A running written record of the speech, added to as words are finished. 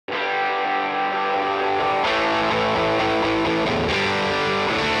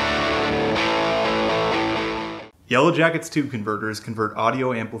Yellow Jackets tube converters convert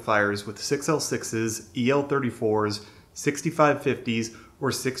audio amplifiers with 6L6s, EL34s, 6550s,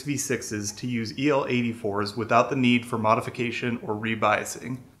 or 6V6s to use EL84s without the need for modification or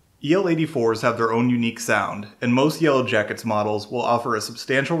rebiasing. EL84s have their own unique sound, and most Yellow Jackets models will offer a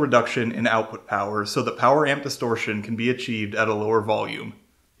substantial reduction in output power so that power amp distortion can be achieved at a lower volume.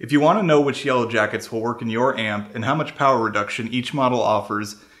 If you want to know which Yellow Jackets will work in your amp and how much power reduction each model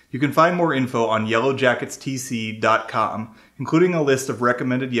offers, you can find more info on yellowjacketstc.com, including a list of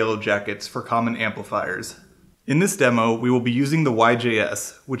recommended Yellow Jackets for common amplifiers. In this demo, we will be using the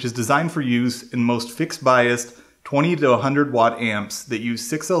YJS, which is designed for use in most fixed-biased 20 to 100 watt amps that use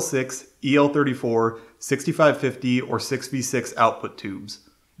 6L6, EL34, 6550, or 6V6 output tubes.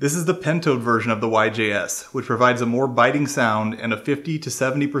 This is the pentode version of the YJS, which provides a more biting sound and a 50 to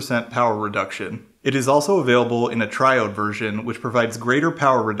 70% power reduction. It is also available in a triode version, which provides greater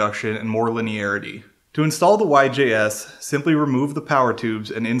power reduction and more linearity. To install the YJS, simply remove the power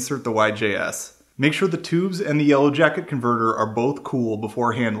tubes and insert the YJS. Make sure the tubes and the Yellow Jacket converter are both cool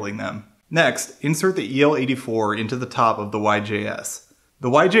before handling them. Next, insert the EL84 into the top of the YJS. The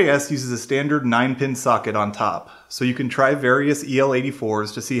YJS uses a standard 9-pin socket on top, so you can try various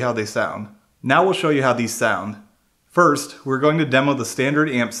EL84s to see how they sound. Now we'll show you how these sound. First, we're going to demo the standard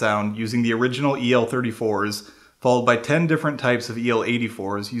amp sound using the original EL34s, followed by 10 different types of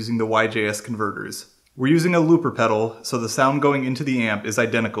EL84s using the YJS converters. We're using a looper pedal, so the sound going into the amp is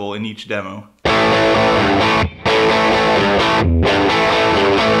identical in each demo.